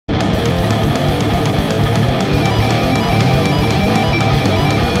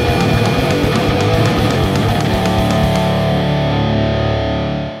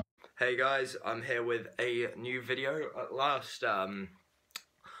guys, I'm here with a new video at last. I've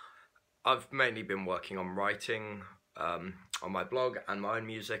mainly been working on writing on my blog and my own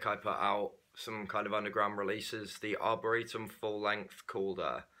music. I put out some kind of underground releases, the Arboretum full length called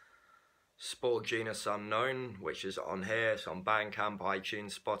Sport Genus Unknown, which is on here. It's on Bandcamp,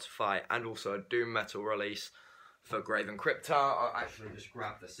 iTunes, Spotify, and also a doom metal release for Graven Crypta. I'll actually just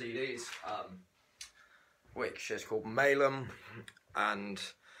grab the CDs, which is called Malum, and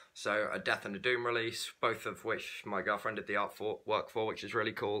so a Death and a Doom release, both of which my girlfriend did the artwork for, which is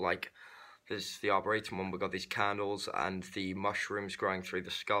really cool. Like, there's the Arboretum one, we've got these candles and the mushrooms growing through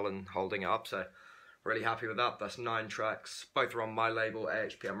the skull and holding it up, so really happy with that. That's 9 tracks, both are on my label,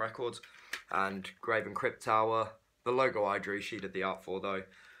 AHPM Records, and Graven Crypt Tower. The logo I drew, she did the art for though,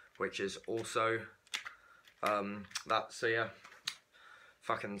 which is also that. So yeah,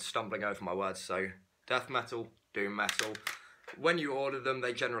 fucking stumbling over my words. So death metal, doom metal. When you order them,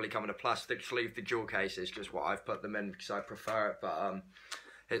 they generally come in a plastic sleeve. The jewel case is just what I've put them in because I prefer it, but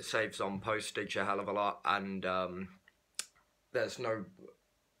it saves on postage a hell of a lot, and there's no,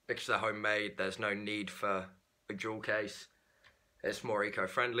 because they're homemade, there's no need for a jewel case. It's more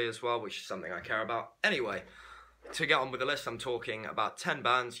eco-friendly as well, which is something I care about. Anyway, to get on with the list, I'm talking about 10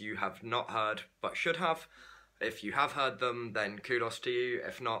 bands you have not heard but should have. If you have heard them, then kudos to you.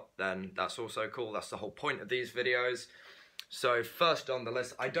 If not, then that's also cool. That's the whole point of these videos. So first on the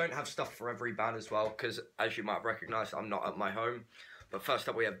list, I don't have stuff for every band as well, because as you might have recognised, I'm not at my home. But first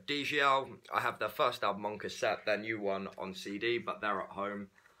up we have Degial. I have their first album on cassette, their new one on CD, but they're at home,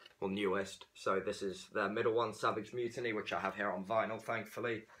 or newest. So this is their middle one, Savage Mutiny, which I have here on vinyl,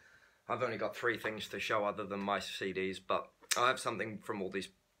 thankfully. I've only got 3 things to show other than my CDs, but I have something from all these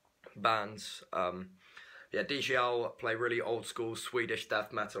bands. Yeah, Degial play really old school Swedish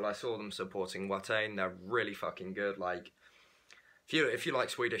death metal. I saw them supporting Watain. They're really fucking good. Like, if you like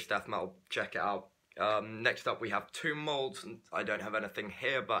Swedish death metal, check it out. Next up we have Tomb Mold. I don't have anything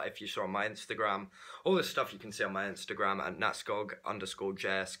here, but if you saw on my Instagram, all this stuff you can see on my Instagram at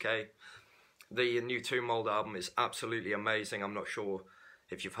natskog_JSK. The new Tomb Mold album is absolutely amazing. I'm not sure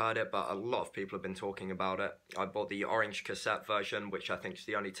if you've heard it, but a lot of people have been talking about it. I bought the orange cassette version, which I think is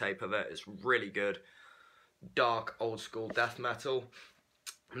the only tape of it. It's really good. Dark, old school death metal.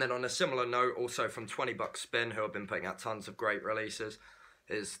 And then on a similar note, also from 20 Buck Spin, who have been putting out tons of great releases,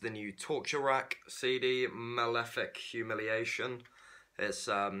 is the new Torture Rack CD, Malefic Humiliation. It's,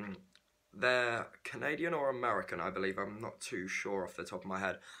 they're Canadian or American, I believe. I'm not too sure off the top of my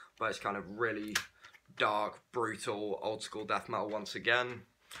head. But it's kind of really dark, brutal, old school death metal once again.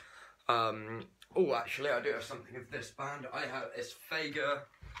 Oh, actually, I do have something of this band. It's Feigur.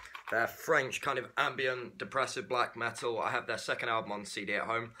 They're French, kind of ambient, depressive black metal. I have their second album on CD at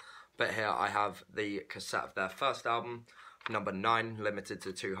home, but here I have the cassette of their first album, number 9, limited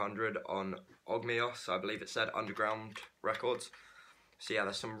to 200 on Ogmios, I believe it said, Underground Records. So yeah,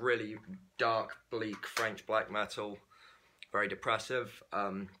 there's some really dark, bleak French black metal, very depressive.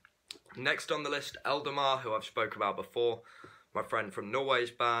 Next on the list, Eldamar, who I've spoke about before, my friend from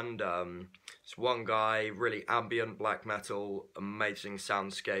Norway's band. It's one guy, really ambient black metal, amazing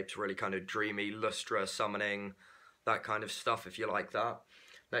soundscapes, really kind of dreamy, Lustra, summoning, that kind of stuff if you like that.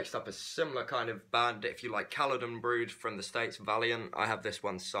 Next up, a similar kind of band, if you like Caledon Brood from the States, Valiant. I have this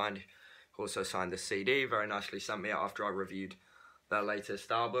one signed, also signed the CD, very nicely sent me out after I reviewed their latest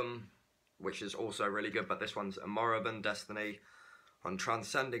album, which is also really good, but this one's A Moribund Destiny on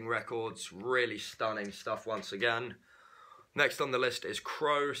Transcending Records, really stunning stuff once again. Next on the list is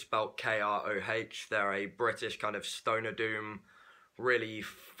Kroh, spelled K-R-O-H. They're a British kind of stoner doom, really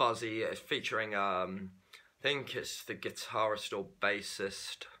fuzzy. It's featuring, I think it's the guitarist or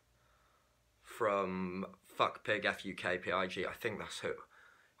bassist from Fuckpig, F-U-K-P-I-G. I think that's who.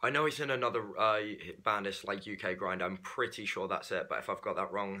 I know he's in another band, it's like UK Grind. I'm pretty sure that's it, but if I've got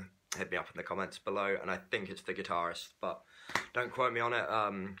that wrong, hit me up in the comments below. And I think it's the guitarist, but don't quote me on it.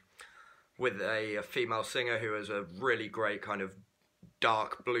 With a female singer who has a really great kind of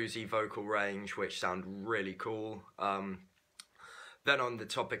dark bluesy vocal range, which sound really cool. Then on the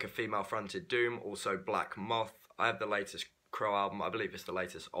topic of female fronted doom, also Black Moth. I have the latest Kroh album, I believe it's the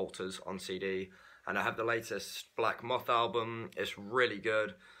latest Altars on CD, and I have the latest Black Moth album. It's really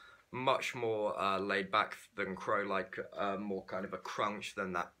good, much more laid back than Kroh, like more kind of a crunch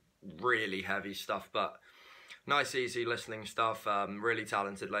than that really heavy stuff, but nice, easy listening stuff. Really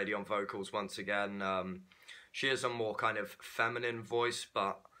talented lady on vocals once again. She has a more kind of feminine voice,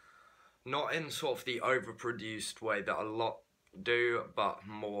 but not in sort of the overproduced way that a lot do, but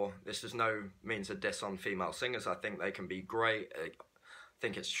more, this is no means a diss on female singers. I think they can be great. I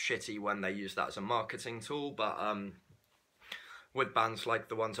think it's shitty when they use that as a marketing tool, but with bands like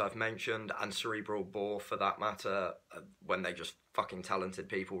the ones I've mentioned, and Cerebral Bore for that matter, when they're just fucking talented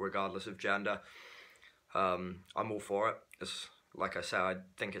people regardless of gender. I'm all for it. Like I said, I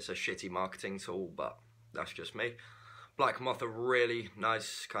think it's a shitty marketing tool, but that's just me. Black Moth, a really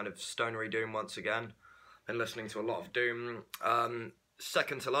nice kind of stonery doom once again. Been listening to a lot of doom.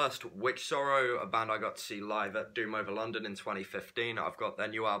 Second to last, Witchsorrow, a band I got to see live at Doom Over London in 2015. I've got their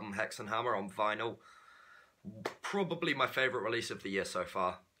new album Hex and Hammer on vinyl. Probably my favourite release of the year so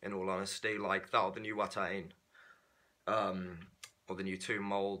far, in all honesty. Like that or the new Watain, or the new Tomb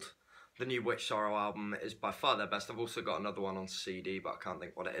Mold. The new Witchsorrow album is by far their best. I've also got another one on CD, but I can't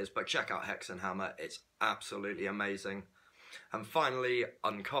think what it is. But check out Hex and Hammer, it's absolutely amazing. And finally,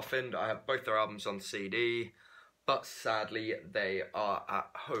 Uncoffined. I have both their albums on CD, but sadly they are at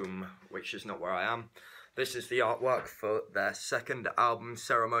home, which is not where I am. This is the artwork for their second album,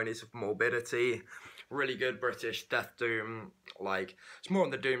 Ceremonies of Morbidity. Really good British death doom. Like, it's more on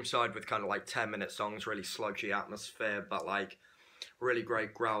the doom side with kind of like 10-minute songs, really sludgy atmosphere, but like really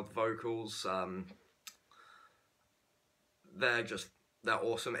great growled vocals. They're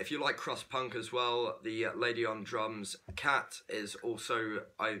awesome. If you like crust punk as well, the lady on drums, Kat, is also,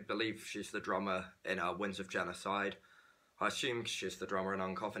 I believe she's the drummer in Winds of Genocide. I assume she's the drummer in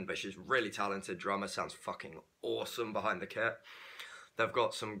Uncoffined, but she's a really talented drummer, sounds fucking awesome behind the kit. They've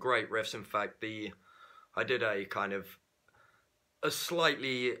got some great riffs. In fact, I did a kind of a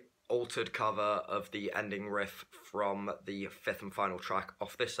slightly altered cover of the ending riff from the fifth and final track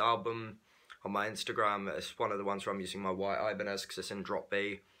off this album on my Instagram. It's one of the ones where I'm using my white Ibanez because it's in drop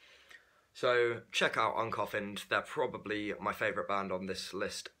B. So check out Uncoffined. They're probably my favourite band on this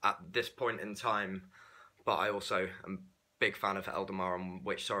list at this point in time, but I also am a big fan of Eldamar and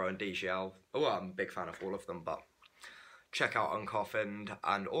Witchsorrow and Degial. Well, I'm a big fan of all of them, but check out Uncoffined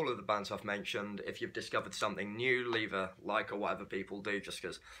and all of the bands I've mentioned. If you've discovered something new, leave a like or whatever people do, just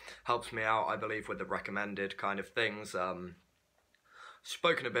because it helps me out, I believe, with the recommended kind of things.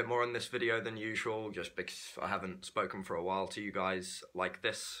 Spoken a bit more in this video than usual, just because I haven't spoken for a while to you guys like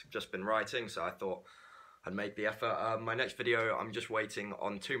this, just been writing, so I thought I'd make the effort. My next video, I'm just waiting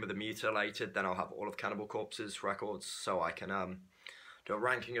on Tomb of the Mutilated, then I'll have all of Cannibal Corpse's records, so I can do a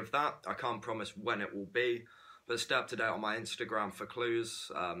ranking of that. I can't promise when it will be, but stay up to date on my Instagram for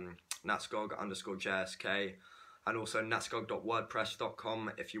clues, natskog_JSK, and also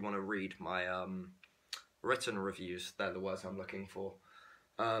natskog.wordpress.com if you want to read my written reviews. They're the words I'm looking for.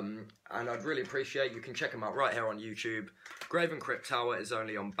 And I'd really appreciate, you can check them out right here on YouTube. Grave and Crypt Tower is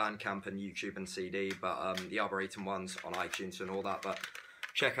only on Bandcamp and YouTube and CD, but the Arboretum one's on iTunes and all that. But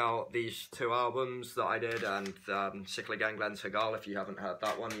check out these two albums that I did, and Sickly Ganglen's Degial if you haven't heard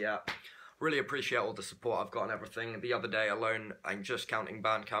that one yet. Really appreciate all the support I've got and everything. The other day alone, I'm just counting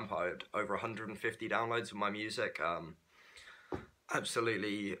Bandcamp, I had over 150 downloads of my music.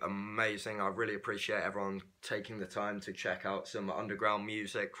 Absolutely amazing. I really appreciate everyone taking the time to check out some underground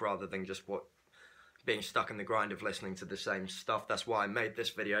music rather than just being stuck in the grind of listening to the same stuff. That's why I made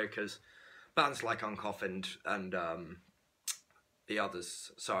this video, because bands like Uncoffined and the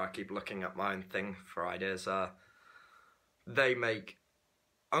others, sorry I keep looking at my own thing for ideas, they make,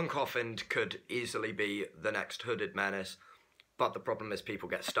 Uncoffined could easily be the next Hooded Menace. But the problem is people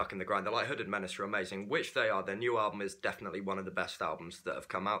get stuck in the grind. They're like, Hooded Menace are amazing, which they are. Their new album is definitely one of the best albums that have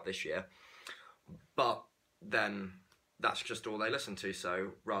come out this year. But then that's just all they listen to.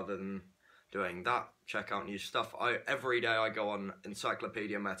 So rather than doing that, check out new stuff. Every day I go on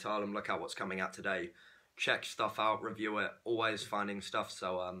Encyclopedia Metal and look at what's coming out today. Check stuff out, review it, always finding stuff.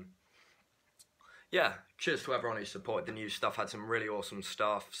 So yeah, cheers to everyone who supported the new stuff. Had some really awesome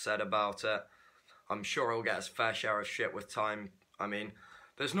stuff said about it. I'm sure it'll get its fair share of shit with time. I mean,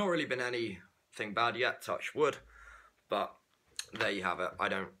 there's not really been anything bad yet, touch wood, but there you have it. I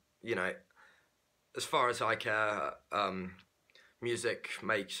don't, you know, as far as I care, music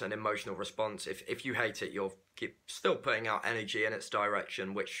makes an emotional response. If you hate it, you'll keep still putting out energy in its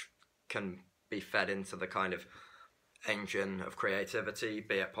direction, which can be fed into the kind of engine of creativity,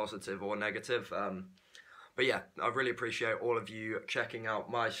 be it positive or negative. But yeah, I really appreciate all of you checking out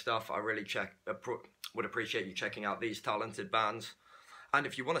my stuff. I really would appreciate you checking out these talented bands. And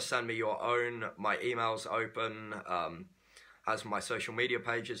if you want to send me your own, my email's open. As my social media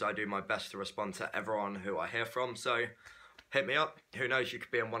pages, I do my best to respond to everyone who I hear from. So hit me up. Who knows, you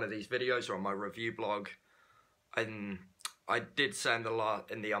could be on one of these videos or on my review blog. And I did say in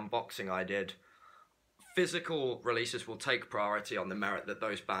the unboxing I did, physical releases will take priority on the merit that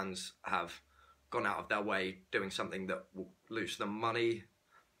those bands have gone out of their way doing something that will lose them money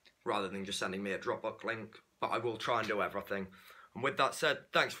rather than just sending me a Dropbox link. But I will try and do everything. And with that said,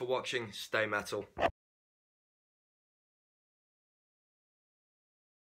 thanks for watching. Stay metal.